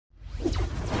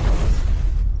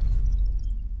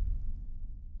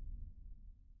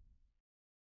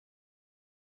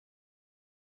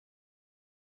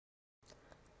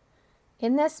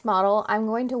In this model, I'm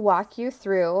going to walk you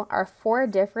through our 4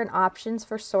 different options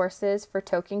for sources for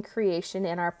token creation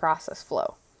in our process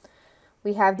flow.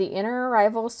 We have the inner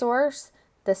arrival source,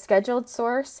 the scheduled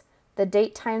source, the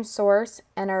date time source,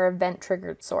 and our event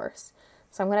triggered source.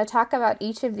 So I'm going to talk about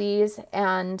each of these,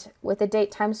 and with the date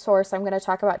time source, I'm going to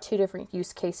talk about 2 different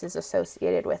use cases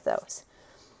associated with those.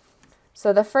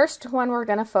 So the first one we're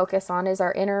going to focus on is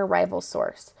our inner arrival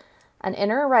source. An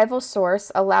inner arrival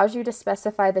source allows you to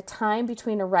specify the time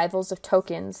between arrivals of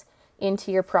tokens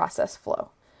into your process flow.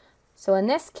 So in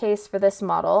this case, for this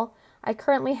model, I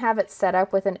currently have it set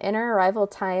up with an inner arrival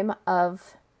time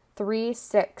of 3,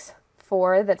 6,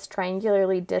 4 that's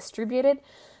triangularly distributed,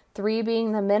 3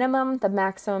 being the minimum, the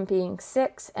maximum being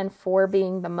 6, and 4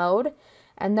 being the mode.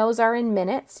 And those are in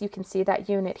minutes. You can see that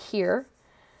unit here.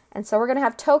 And so we're going to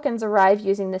have tokens arrive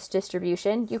using this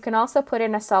distribution. You can also put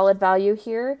in a solid value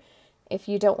here if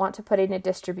you don't want to put in a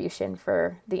distribution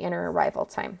for the inner arrival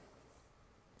time.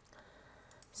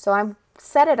 So I'm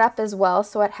set it up as well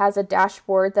so it has a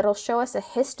dashboard that'll show us a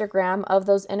histogram of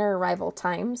those inner arrival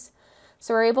times.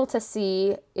 So we're able to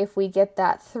see if we get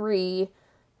that 3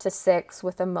 to 6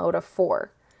 with a mode of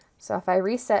 4. So if I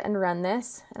reset and run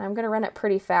this, and I'm going to run it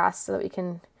pretty fast so that we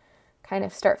can kind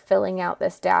of start filling out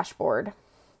this dashboard.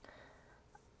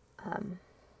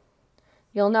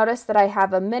 You'll notice that I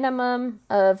have a minimum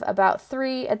of about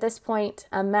 3 at this point,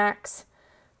 a max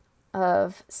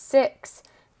of 6,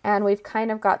 and we've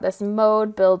kind of got this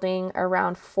mode building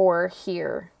around 4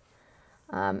 here.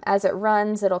 As it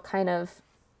runs, it'll kind of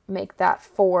make that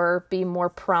 4 be more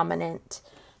prominent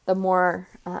the more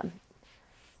the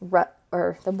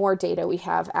more data we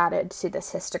have added to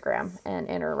this histogram and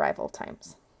inner arrival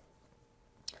times.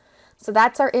 So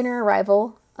that's our inner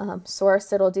arrival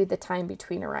source. It'll do the time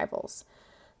between arrivals.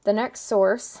 The next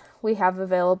source we have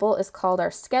available is called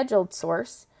our scheduled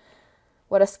source.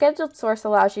 What a scheduled source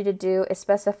allows you to do is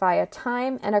specify a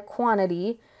time and a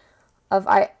quantity of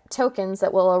tokens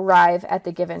that will arrive at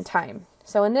the given time.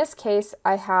 So in this case,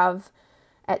 I have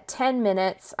at 10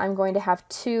 minutes, I'm going to have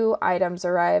 2 items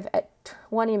arrive. At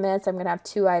 20 minutes, I'm going to have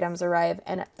 2 items arrive.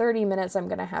 And at 30 minutes, I'm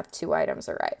going to have 2 items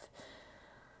arrive.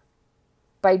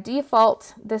 By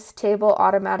default, this table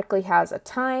automatically has a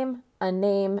time, a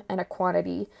name, and a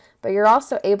quantity, but you're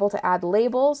also able to add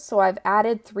labels. So I've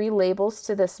added 3 labels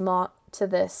to this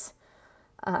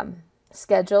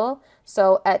schedule.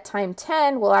 So at time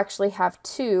 10, we'll actually have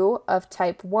 2 of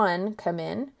type 1 come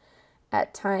in.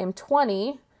 At time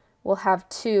 20, we'll have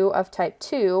 2 of type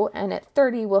 2, and at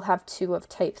 30, we'll have 2 of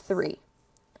type 3.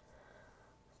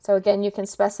 So again, you can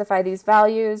specify these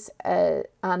values.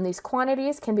 These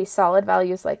quantities can be solid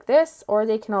values like this, or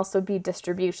they can also be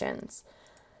distributions.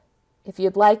 If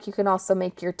you'd like, you can also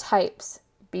make your types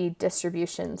be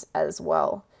distributions as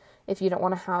well, if you don't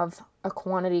want to have a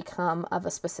quantity come of a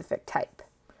specific type.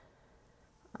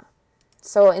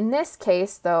 So in this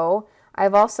case, though,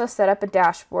 I've also set up a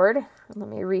dashboard. Let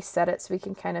me reset it so we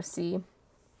can kind of see.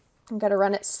 I'm going to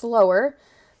run it slower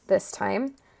this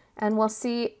time, and we'll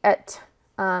see at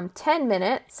 10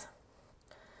 minutes,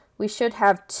 we should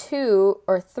have 2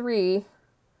 or 3.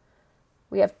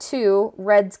 We have 2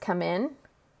 reds come in.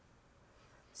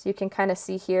 So you can kind of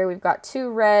see here, we've got 2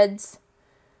 reds.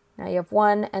 Now you have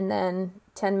 1, and then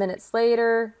 10 minutes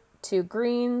later, 2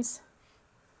 greens,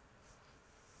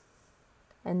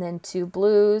 and then 2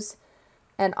 blues.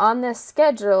 And on this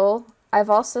schedule, I've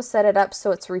also set it up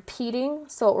so it's repeating.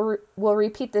 So we'll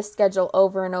repeat this schedule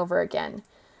over and over again.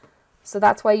 So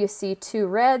that's why you see 2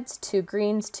 reds, 2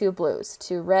 greens, 2 blues,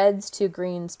 2 reds, 2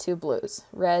 greens, 2 blues,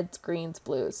 reds, greens,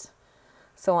 blues,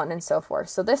 so on and so forth.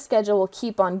 So this schedule will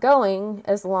keep on going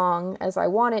as long as I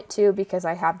want it to because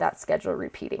I have that schedule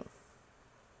repeating.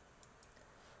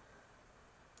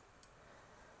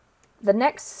 The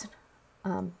next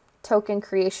token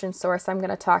creation source I'm going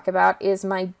to talk about is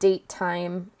my date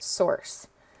time source.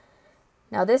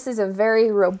 Now this is a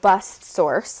very robust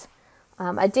source.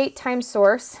 A date time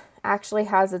source actually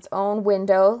has its own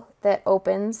window that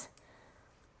opens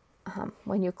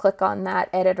when you click on that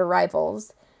edit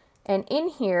arrivals. And in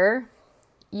here,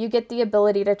 you get the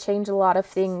ability to change a lot of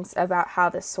things about how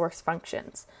this source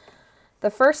functions.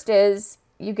 The first is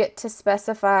you get to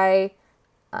specify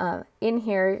in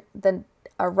here the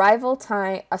arrival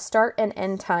time, a start and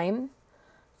end time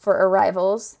for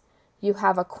arrivals. You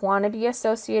have a quantity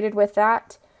associated with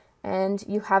that, and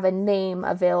you have a name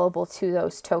available to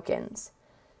those tokens.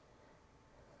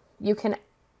 You can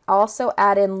also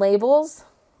add in labels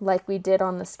like we did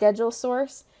on the schedule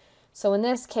source. So in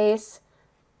this case,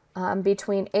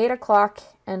 between 8 o'clock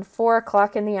and 4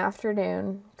 o'clock in the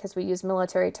afternoon, because we use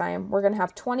military time, we're going to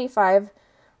have 25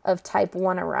 of type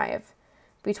 1 arrive.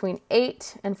 Between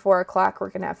 8 and 4 o'clock, we're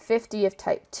going to have 50 of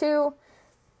type 2,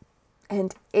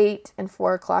 and 8 and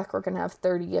 4 o'clock, we're going to have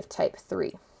 30 of type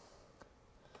 3.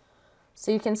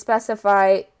 So you can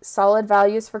specify solid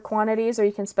values for quantities, or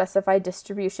you can specify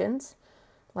distributions,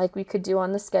 like we could do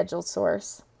on the scheduled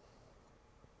source.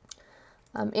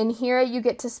 In here, you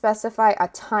get to specify a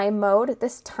time mode.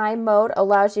 This time mode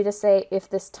allows you to say if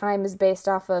this time is based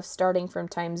off of starting from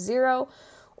time 0,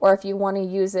 or if you want to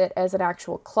use it as an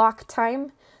actual clock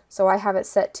time. So I have it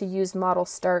set to use model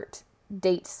start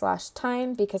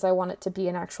date/time because I want it to be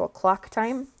an actual clock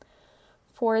time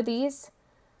for these.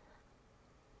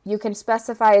 You can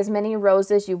specify as many rows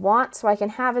as you want, so I can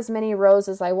have as many rows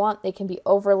as I want. They can be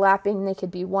overlapping, they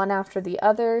could be one after the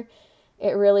other.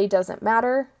 It really doesn't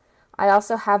matter. I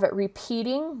also have it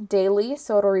repeating daily,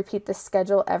 so it'll repeat the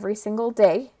schedule every single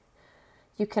day.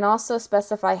 You can also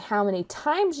specify how many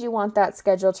times you want that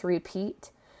schedule to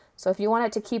repeat. So if you want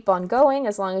it to keep on going,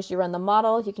 as long as you run the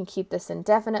model, you can keep this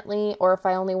indefinitely, or if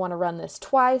I only want to run this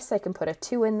twice, I can put a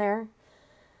 2 in there.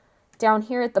 Down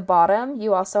here at the bottom,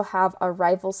 you also have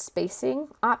arrival spacing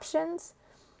options.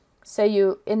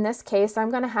 So in this case,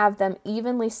 I'm going to have them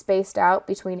evenly spaced out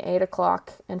between 8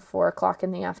 o'clock and 4 o'clock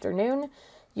in the afternoon.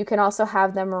 You can also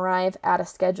have them arrive at a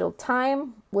scheduled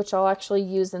time, which I'll actually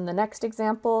use in the next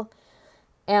example.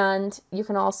 And you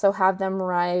can also have them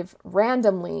arrive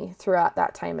randomly throughout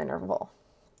that time interval.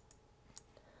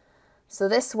 So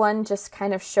this one just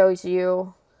kind of shows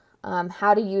you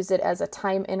how to use it as a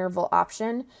time interval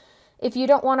option. If you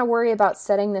don't want to worry about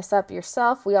setting this up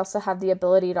yourself, we also have the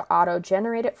ability to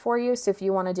auto-generate it for you. So if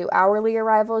you want to do hourly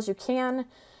arrivals, you can.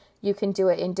 You can do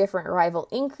it in different arrival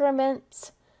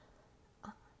increments.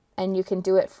 And you can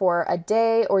do it for a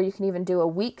day, or you can even do a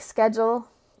week schedule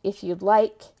if you'd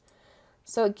like.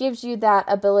 So it gives you that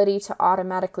ability to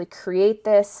automatically create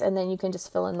this, and then you can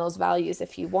just fill in those values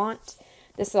if you want.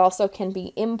 This also can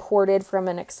be imported from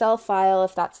an Excel file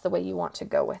if that's the way you want to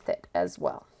go with it as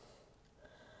well.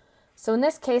 So in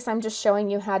this case, I'm just showing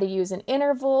you how to use an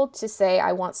interval to say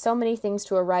I want so many things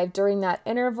to arrive during that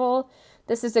interval.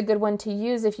 This is a good one to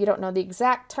use if you don't know the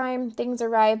exact time things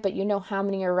arrive, but you know how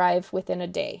many arrive within a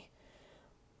day.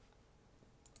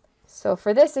 So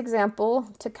for this example,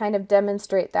 to kind of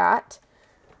demonstrate that,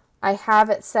 I have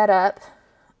it set up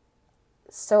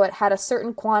so it had a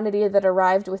certain quantity that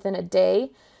arrived within a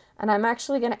day, and I'm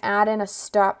actually going to add in a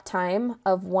stop time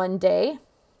of 1 day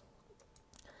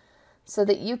so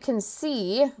that you can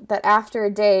see that after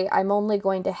a day I'm only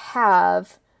going to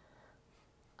have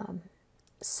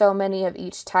so many of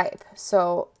each type.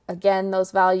 So again,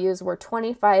 those values were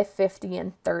 25, 50,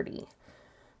 and 30.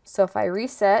 So if I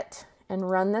reset and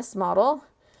run this model,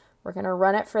 we're going to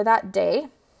run it for that day.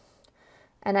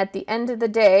 And at the end of the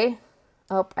day,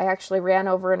 oh, I actually ran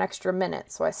over an extra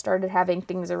minute, so I started having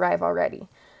things arrive already.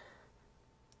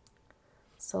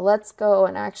 So let's go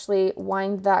and actually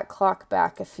wind that clock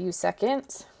back a few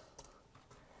seconds.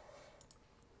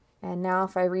 And now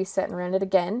if I reset and run it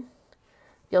again,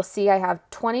 you'll see I have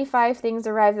 25 things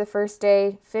arrive the first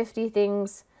day, 50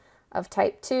 things of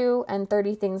type 2, and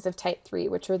 30 things of type 3,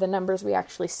 which are the numbers we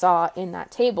actually saw in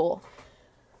that table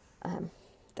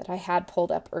that I had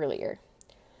pulled up earlier.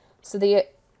 So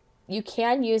you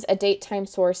can use a date time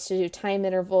source to do time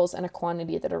intervals and a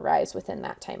quantity that arrives within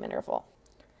that time interval.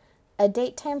 A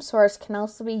date time source can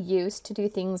also be used to do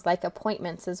things like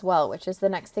appointments as well, which is the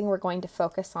next thing we're going to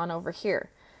focus on over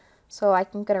here. So I'm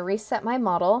going to reset my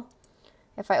model.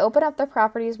 If I open up the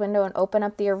properties window and open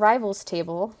up the arrivals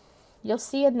table, you'll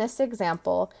see in this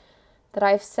example that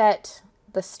I've set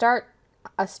a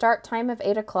start time of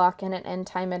 8 o'clock and an end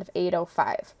time of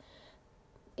 8:05.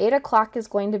 8 o'clock is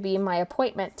going to be my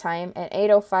appointment time, and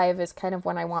 8:05 is kind of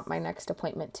when I want my next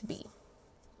appointment to be.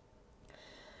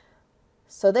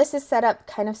 So this is set up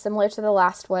kind of similar to the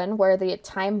last one, where the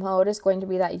time mode is going to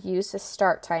be that use as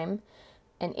start time.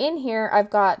 And in here, I've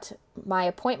got my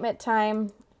appointment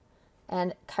time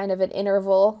and kind of an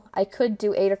interval. I could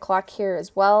do 8 o'clock here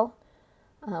as well,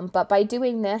 but by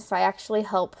doing this, I actually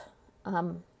help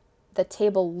the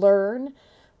table learn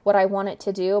what I want it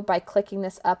to do. By clicking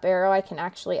this up arrow, I can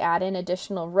actually add in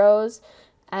additional rows,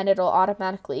 and it'll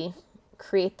automatically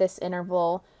create this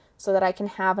interval so that I can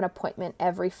have an appointment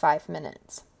every 5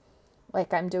 minutes,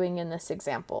 like I'm doing in this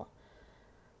example.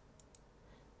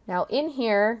 Now in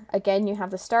here, again, you have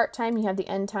the start time, you have the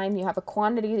end time, you have a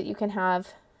quantity that you can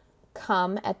have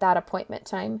come at that appointment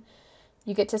time.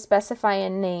 You get to specify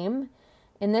a name.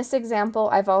 In this example,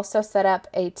 I've also set up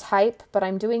a type, but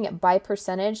I'm doing it by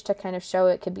percentage to kind of show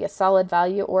it could be a solid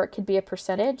value or it could be a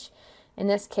percentage. In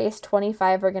this case,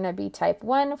 25 are going to be type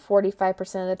 1, 45%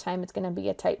 of the time it's going to be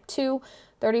a type 2,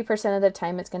 30% of the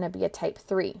time it's going to be a type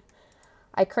 3.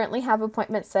 I currently have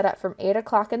appointments set up from 8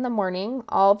 o'clock in the morning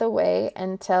all the way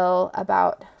until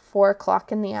about 4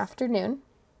 o'clock in the afternoon,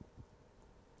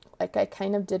 like I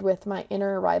kind of did with my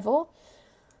inner arrival.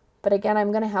 But again, I'm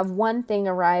going to have one thing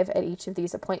arrive at each of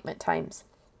these appointment times.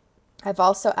 I've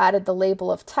also added the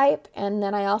label of type, and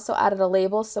then I also added a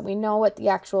label so we know what the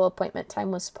actual appointment time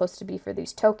was supposed to be for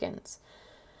these tokens.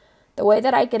 The way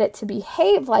that I get it to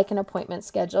behave like an appointment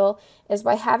schedule is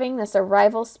by having this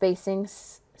arrival spacing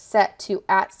set to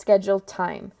at scheduled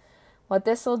time. What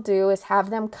this will do is have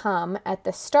them come at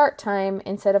the start time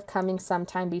instead of coming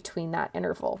sometime between that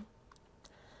interval.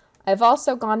 I've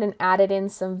also gone and added in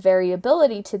some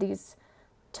variability to these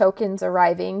tokens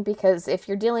arriving, because if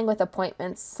you're dealing with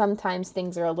appointments, sometimes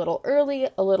things are a little early,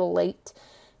 a little late.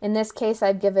 In this case,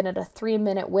 I've given it a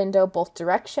 3-minute window both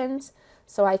directions,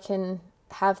 so I can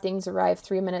have things arrive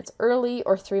 3 minutes early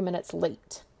or 3 minutes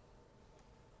late.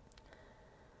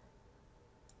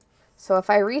 So if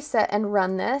I reset and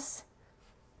run this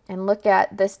and look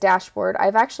at this dashboard,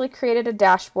 I've actually created a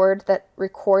dashboard that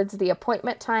records the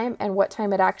appointment time and what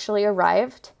time it actually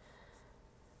arrived.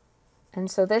 And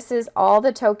so this is all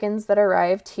the tokens that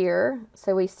arrived here.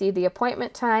 So we see the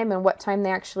appointment time and what time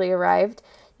they actually arrived.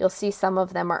 You'll see some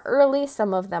of them are early,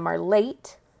 some of them are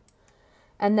late.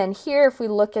 And then here, if we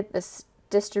look at this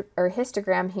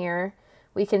histogram here,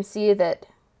 we can see that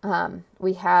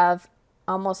we have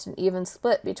almost an even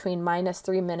split between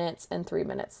 -3 minutes and 3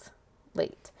 minutes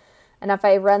late. And if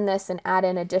I run this and add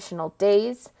in additional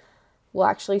days, we'll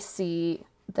actually see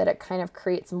that it kind of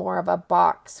creates more of a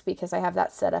box because I have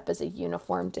that set up as a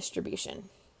uniform distribution.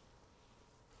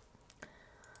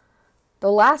 The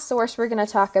last source we're going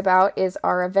to talk about is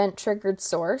our event-triggered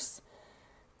source.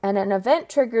 And an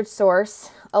event-triggered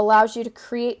source allows you to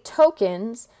create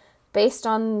tokens based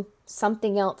on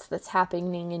something else that's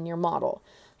happening in your model.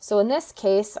 So in this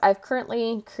case, I've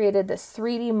currently created this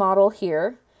 3D model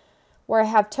here where I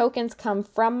have tokens come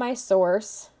from my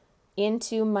source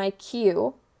into my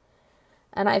queue.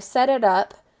 And I've set it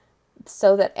up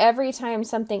so that every time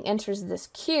something enters this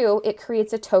queue, it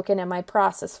creates a token in my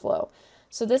process flow.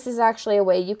 So this is actually a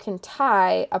way you can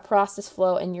tie a process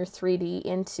flow in your 3D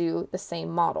into the same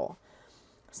model.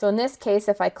 So in this case,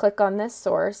 if I click on this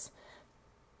source,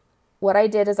 what I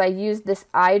did is I used this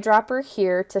eyedropper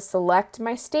here to select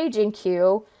my staging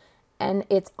queue and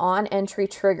its on entry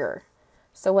trigger.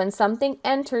 So when something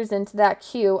enters into that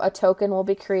queue, a token will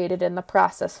be created in the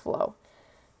process flow.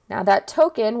 Now that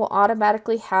token will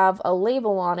automatically have a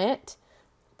label on it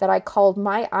that I called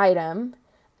my item,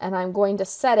 and I'm going to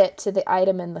set it to the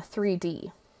item in the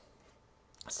 3D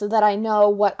so that I know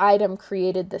what item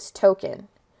created this token.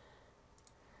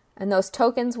 And those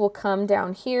tokens will come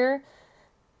down here,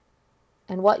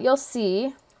 and what you'll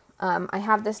see, I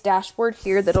have this dashboard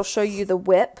here that'll show you the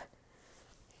whip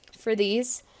for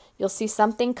these. You'll see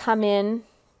something come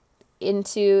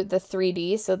into the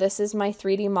 3D. So this is my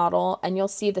 3D model, and you'll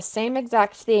see the same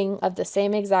exact thing of the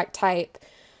same exact type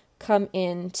come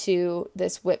into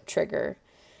this whip trigger.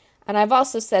 And I've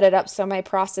also set it up so my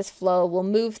process flow will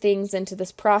move things into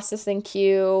this processing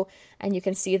queue, and you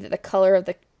can see that the color of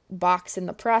the box in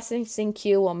the processing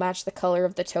queue will match the color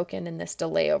of the token in this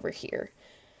delay over here.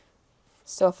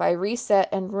 So if I reset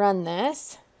and run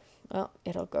this, well,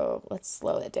 it'll go, let's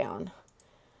slow it down.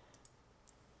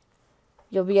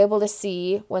 You'll be able to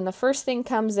see when the first thing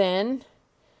comes in,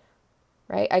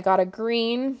 right? I got a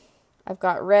green, I've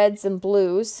got reds and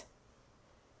blues,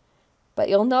 but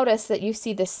you'll notice that you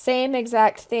see the same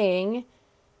exact thing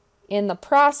in the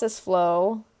process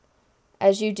flow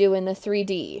as you do in the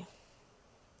 3D.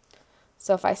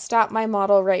 So if I stop my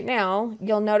model right now,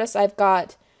 you'll notice I've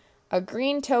got a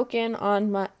green token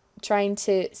on my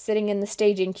sitting in the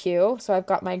staging queue. So I've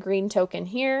got my green token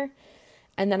here.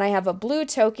 And then I have a blue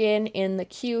token in the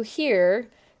queue here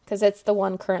because it's the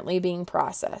one currently being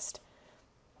processed.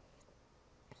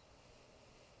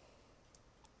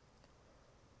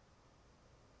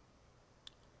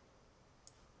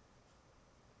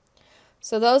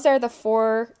 So those are the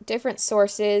 4 different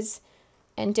sources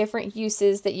and different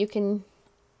uses that you can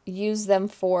use them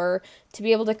for to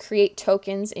be able to create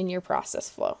tokens in your process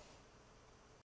flow.